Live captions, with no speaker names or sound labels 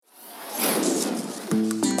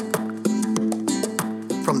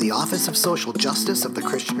From the Office of Social Justice of the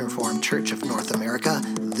Christian Reformed Church of North America,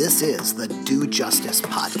 this is the Do Justice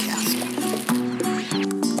Podcast.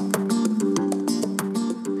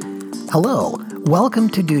 Hello, welcome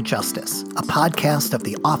to Do Justice, a podcast of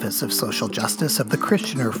the Office of Social Justice of the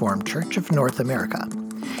Christian Reformed Church of North America.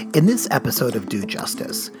 In this episode of Do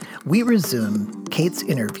Justice, we resume Kate's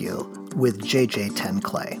interview with JJ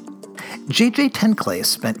TenClay. JJ TenClay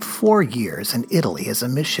spent 4 years in Italy as a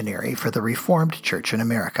missionary for the Reformed Church in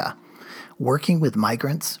America, working with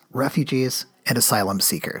migrants, refugees, and asylum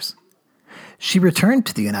seekers. She returned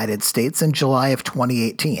to the United States in July of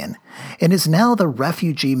 2018 and is now the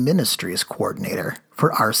Refugee Ministries Coordinator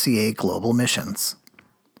for RCA Global Missions.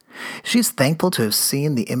 She's thankful to have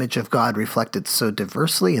seen the image of God reflected so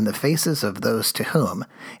diversely in the faces of those to whom,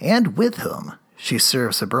 and with whom, she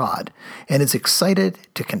serves abroad, and is excited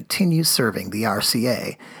to continue serving the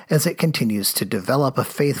RCA as it continues to develop a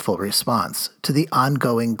faithful response to the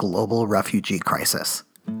ongoing global refugee crisis.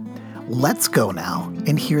 Let's go now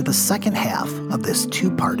and hear the second half of this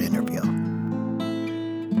two-part interview.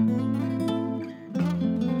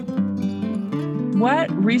 What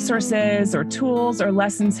resources or tools or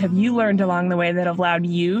lessons have you learned along the way that have allowed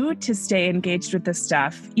you to stay engaged with this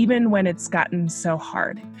stuff, even when it's gotten so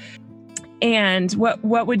hard? And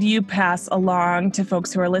what would you pass along to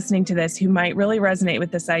folks who are listening to this who might really resonate with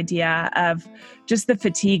this idea of just the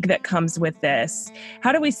fatigue that comes with this?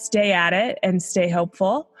 How do we stay at it and stay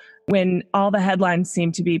hopeful when all the headlines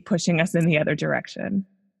seem to be pushing us in the other direction?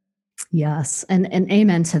 Yes, and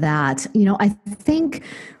amen to that. You know, I think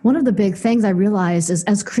one of the big things I realized is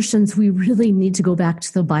as Christians, we really need to go back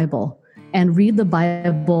to the Bible and read the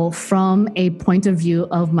Bible from a point of view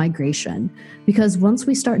of migration. Because once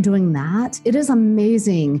we start doing that, it is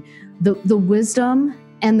amazing the wisdom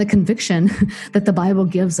and the conviction that the Bible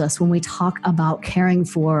gives us when we talk about caring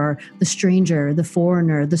for the stranger, the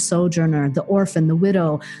foreigner, the sojourner, the orphan, the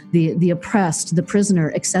widow, the oppressed, the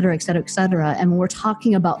prisoner, et cetera, et cetera, et cetera. And when we're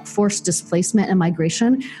talking about forced displacement and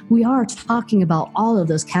migration, we are talking about all of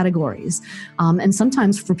those categories. And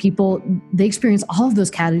sometimes for people, they experience all of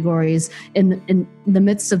those categories in the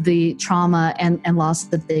midst of the trauma and loss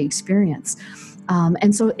that they experience.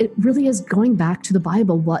 And so it really is going back to the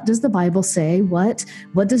Bible. What does the Bible say? What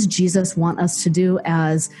does Jesus want us to do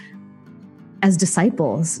as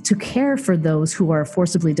disciples to care for those who are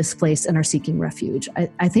forcibly displaced and are seeking refuge?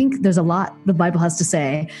 I think there's a lot the Bible has to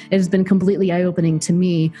say. It has been completely eye-opening to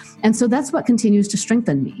me. And so that's what continues to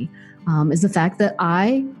strengthen me, is the fact that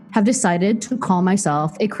I have decided to call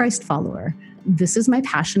myself a Christ follower. This is my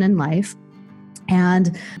passion in life.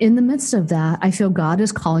 And in the midst of that, I feel God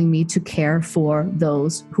is calling me to care for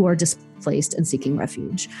those who are displaced and seeking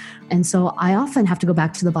refuge. And so I often have to go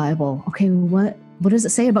back to the Bible. Okay, what does it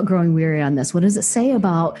say about growing weary on this? What does it say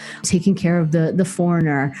about taking care of the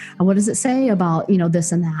foreigner? And what does it say about,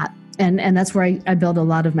 this and that? And that's where I build a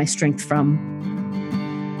lot of my strength from.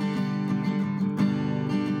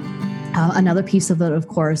 Another piece of it, of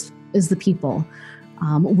course, is the people.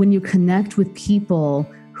 When you connect with people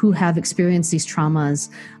who have experienced these traumas,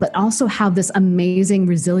 but also have this amazing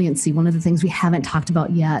resiliency. One of the things we haven't talked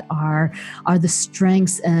about yet are the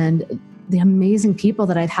strengths and the amazing people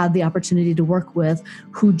that I've had the opportunity to work with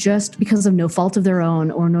who just because of no fault of their own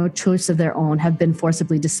or no choice of their own have been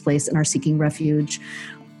forcibly displaced and are seeking refuge.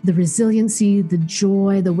 The resiliency, the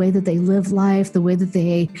joy, the way that they live life, the way that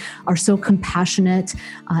they are so compassionate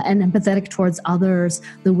and empathetic towards others,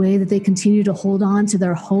 the way that they continue to hold on to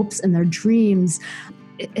their hopes and their dreams.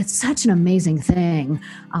 It's such an amazing thing.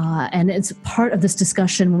 And it's part of this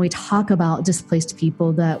discussion when we talk about displaced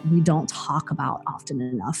people that we don't talk about often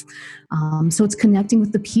enough. So it's connecting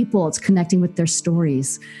with the people, it's connecting with their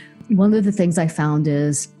stories. One of the things I found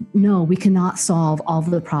is, no, we cannot solve all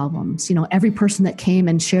of the problems. Every person that came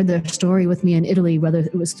and shared their story with me in Italy, whether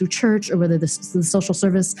it was through church or whether the social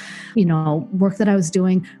service, work that I was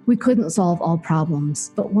doing, we couldn't solve all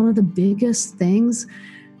problems. But one of the biggest things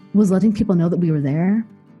was letting people know that we were there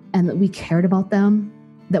and that we cared about them,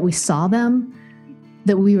 that we saw them,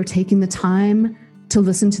 that we were taking the time to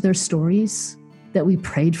listen to their stories, that we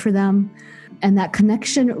prayed for them. And that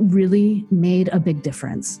connection really made a big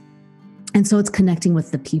difference. And so it's connecting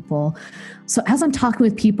with the people. So as I'm talking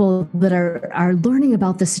with people that are learning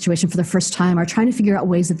about this situation for the first time, are trying to figure out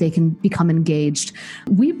ways that they can become engaged,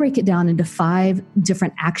 we break it down into 5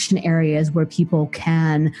 different action areas where people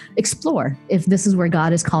can explore if this is where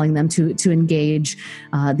God is calling them to engage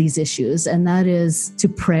these issues. And that is to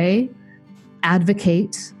pray,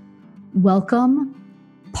 advocate, welcome,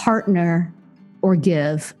 partner, or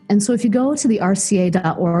give. And so if you go to the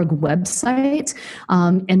RCA.org website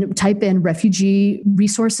and type in refugee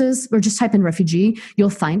resources, or just type in refugee, you'll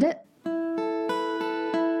find it.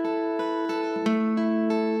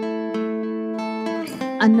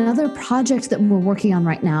 Another project that we're working on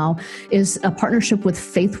right now is a partnership with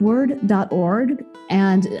faithword.org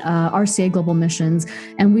and RCA Global Missions.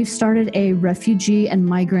 And we've started a refugee and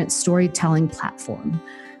migrant storytelling platform.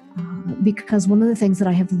 Because one of the things that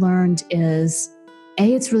I have learned is,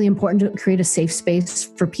 it's really important to create a safe space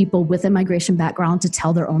for people with a migration background to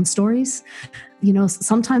tell their own stories. You know,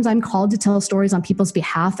 sometimes I'm called to tell stories on people's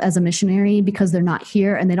behalf as a missionary because they're not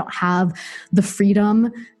here and they don't have the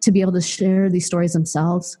freedom to be able to share these stories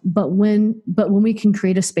themselves. But when we can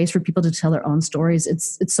create a space for people to tell their own stories,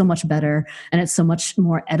 it's so much better and it's so much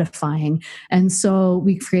more edifying. And so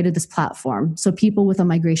we created this platform. So people with a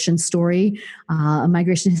migration story, a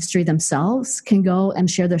migration history themselves can go and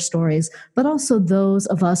share their stories, but also those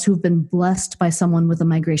of us who've been blessed by someone with a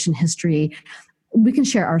migration history, we can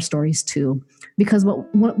share our stories too. Because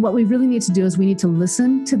what we really need to do is we need to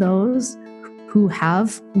listen to those who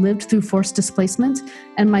have lived through forced displacement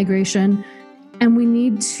and migration, and we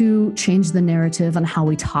need to change the narrative on how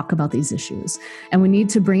we talk about these issues. And we need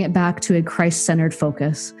to bring it back to a Christ-centered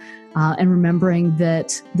focus, and remembering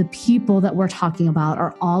that the people that we're talking about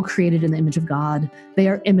are all created in the image of God. They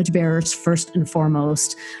are image bearers first and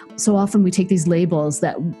foremost. So often we take these labels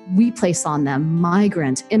that we place on them: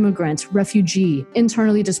 migrant, immigrant, refugee,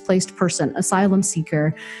 internally displaced person, asylum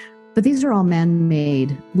seeker. But these are all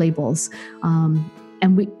man-made labels.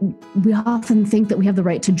 And we often think that we have the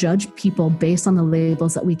right to judge people based on the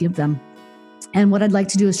labels that we give them. And what I'd like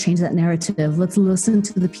to do is change that narrative. Let's listen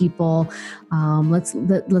to the people.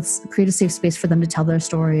 Let's create a safe space for them to tell their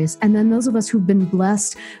stories. And then those of us who've been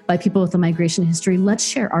blessed by people with a migration history, let's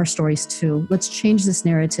share our stories too. Let's change this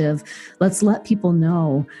narrative. Let's let people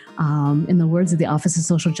know, in the words of the Office of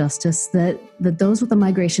Social Justice, that those with a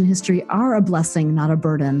migration history are a blessing, not a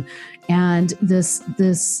burden. And this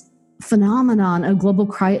phenomenon of global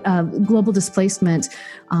displacement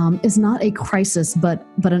is not a crisis, but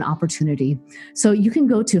an opportunity. So you can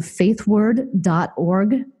go to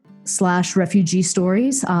faithword.org/refugee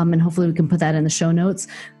stories, and hopefully we can put that in the show notes.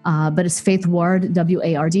 But it's faithward,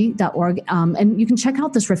 WARD.org. And you can check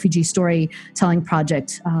out this refugee storytelling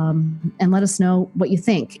project and let us know what you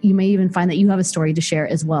think. You may even find that you have a story to share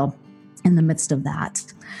as well in the midst of that.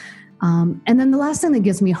 And then the last thing that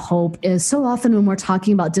gives me hope is, so often when we're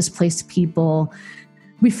talking about displaced people,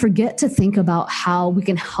 we forget to think about how we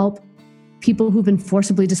can help people who've been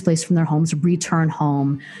forcibly displaced from their homes return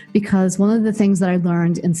home. Because one of the things that I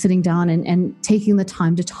learned in sitting down and taking the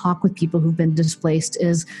time to talk with people who've been displaced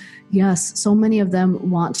is, yes, so many of them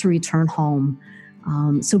want to return home.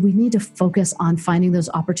 So we need to focus on finding those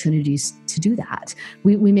opportunities to do that.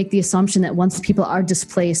 We make the assumption that once people are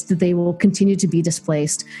displaced, that they will continue to be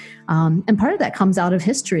displaced. And part of that comes out of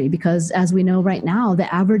history, because as we know right now, the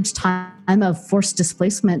average time of forced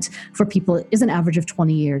displacement for people is an average of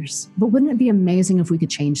 20 years. But wouldn't it be amazing if we could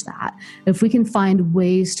change that? If we can find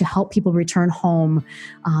ways to help people return home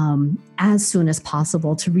as soon as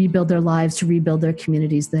possible, to rebuild their lives, to rebuild their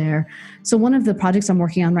communities there. So one of the projects I'm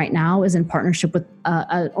working on right now is in partnership with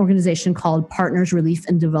an organization called Partners Relief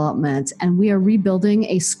and Development. And we are rebuilding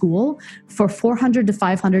a school for 400 to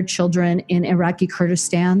 500 children in Iraqi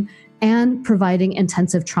Kurdistan and providing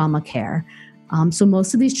intensive trauma care. So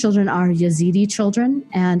most of these children are Yazidi children.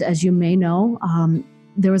 And as you may know,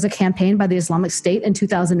 there was a campaign by the Islamic State in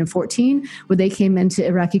 2014 where they came into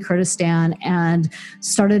Iraqi Kurdistan and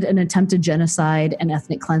started an attempted genocide and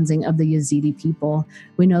ethnic cleansing of the Yazidi people.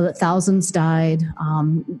 We know that thousands died.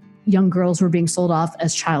 Young girls were being sold off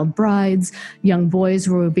as child brides. Young boys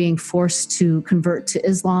were being forced to convert to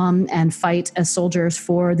Islam and fight as soldiers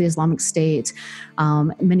for the Islamic State.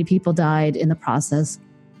 Many people died in the process.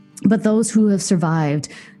 But those who have survived,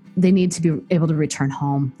 they need to be able to return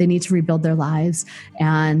home. They need to rebuild their lives.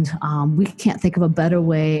 And we can't think of a better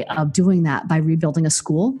way of doing that by rebuilding a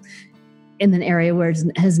school in an area where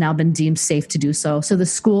it has now been deemed safe to do so. So the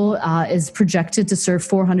school is projected to serve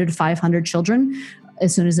 400 to 500 children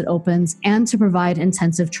as soon as it opens, and to provide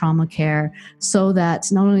intensive trauma care so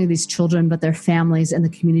that not only these children, but their families and the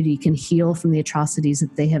community can heal from the atrocities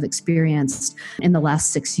that they have experienced in the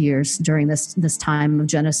last 6 years during this time of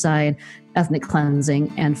genocide, ethnic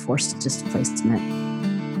cleansing, and forced displacement.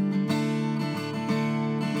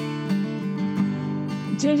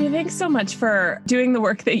 JJ, thanks so much for doing the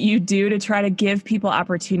work that you do to try to give people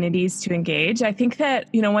opportunities to engage. I think that,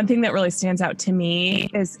 one thing that really stands out to me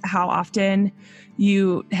is how often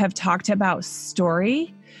you have talked about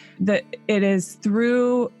story, that it is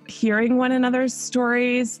through hearing one another's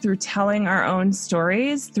stories, through telling our own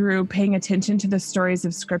stories, through paying attention to the stories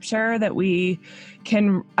of Scripture that we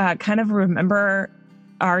can kind of remember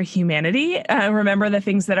our humanity, remember the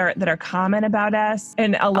things that are common about us,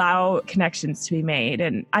 and allow connections to be made.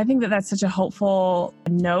 And I think that that's such a hopeful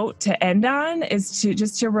note to end on, is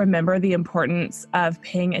to remember the importance of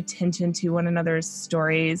paying attention to one another's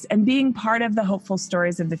stories and being part of the hopeful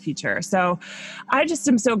stories of the future. So I just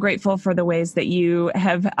am so grateful for the ways that you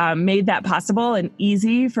have made that possible and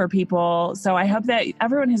easy for people. So I hope that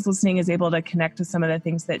everyone who's listening is able to connect with some of the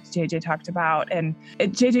things that JJ talked about. And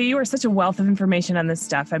JJ, you are such a wealth of information on this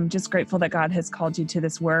stuff. I'm just grateful that God has called you to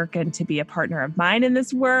this work and to be a partner of mine in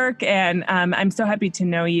this work. And I'm so happy to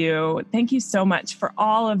know you. Thank you so much for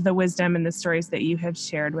all of the wisdom and the stories that you have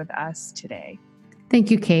shared with us today.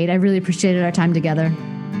 Thank you, Kate. I really appreciated our time together.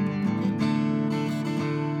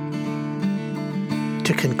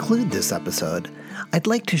 To conclude this episode, I'd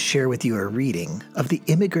like to share with you a reading of the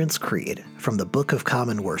Immigrant's Creed from the Book of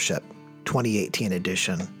Common Worship, 2018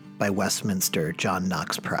 edition, by Westminster John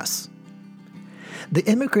Knox Press. The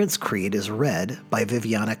Immigrant's Creed is read by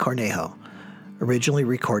Viviana Cornejo, originally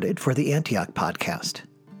recorded for the Antioch Podcast,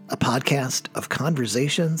 a podcast of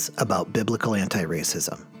conversations about biblical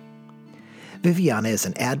anti-racism. Viviana is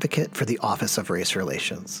an advocate for the Office of Race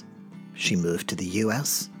Relations. She moved to the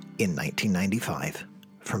U.S. in 1995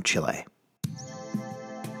 from Chile.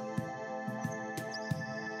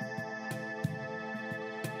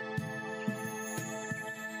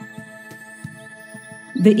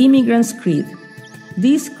 The Immigrant's Creed.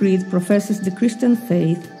 This creed professes the Christian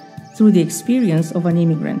faith through the experience of an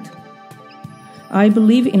immigrant. I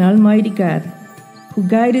believe in Almighty God, who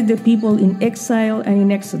guided the people in exile and in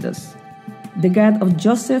Exodus, the God of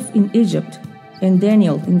Joseph in Egypt and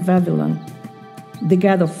Daniel in Babylon. The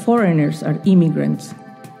God of foreigners are immigrants.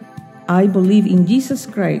 I believe in Jesus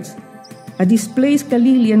Christ, a displaced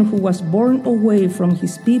Galilean who was born away from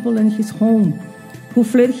his people and his home, who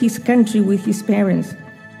fled his country with his parents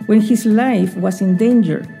when his life was in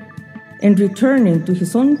danger, and returning to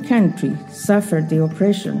his own country, suffered the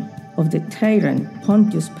oppression of the tyrant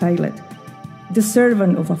Pontius Pilate, the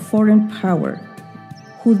servant of a foreign power,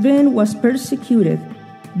 who then was persecuted,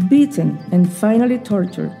 beaten, and finally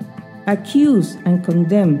tortured, accused and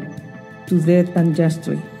condemned to death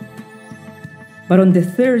unjustly. But on the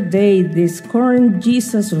third day, the scorned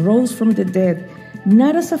Jesus rose from the dead,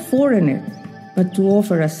 not as a foreigner, but to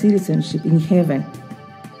offer us citizenship in heaven.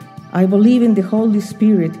 I believe in the Holy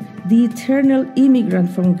Spirit, the eternal immigrant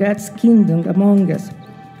from God's kingdom among us,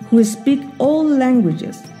 who speaks all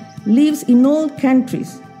languages, lives in all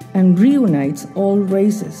countries, and reunites all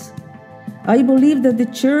races. I believe that the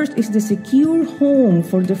church is the secure home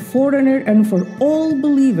for the foreigner and for all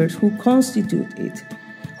believers who constitute it,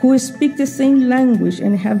 who speak the same language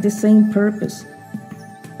and have the same purpose.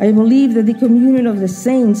 I believe that the communion of the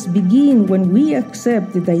saints begins when we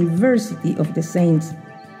accept the diversity of the saints.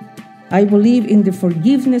 I believe in the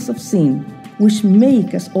forgiveness of sin, which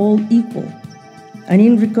makes us all equal, and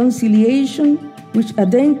in reconciliation, which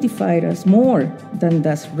identifies us more than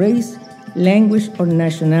does race, language, or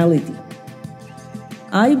nationality.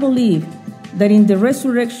 I believe that in the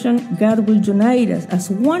resurrection, God will unite us as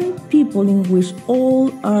one people in which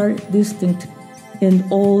all are distinct and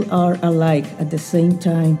all are alike at the same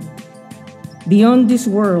time. Beyond this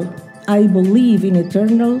world, I believe in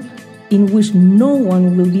eternal, in which no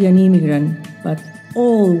one will be an immigrant, but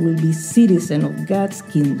all will be citizens of God's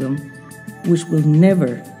kingdom, which will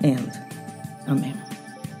never end. Amen.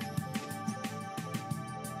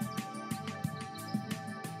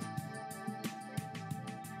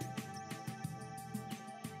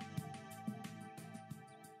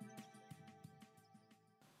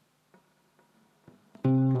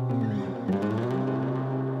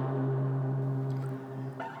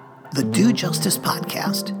 The Do Justice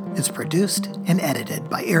podcast is produced and edited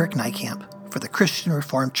by Eric Niekamp for the Christian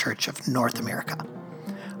Reformed Church of North America.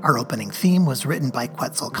 Our opening theme was written by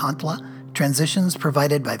Quetzalcoatl, transitions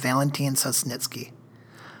provided by Valentin Sosnitsky.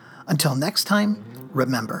 Until next time,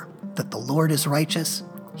 remember that the Lord is righteous,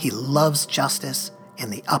 he loves justice,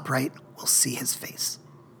 and the upright will see his face.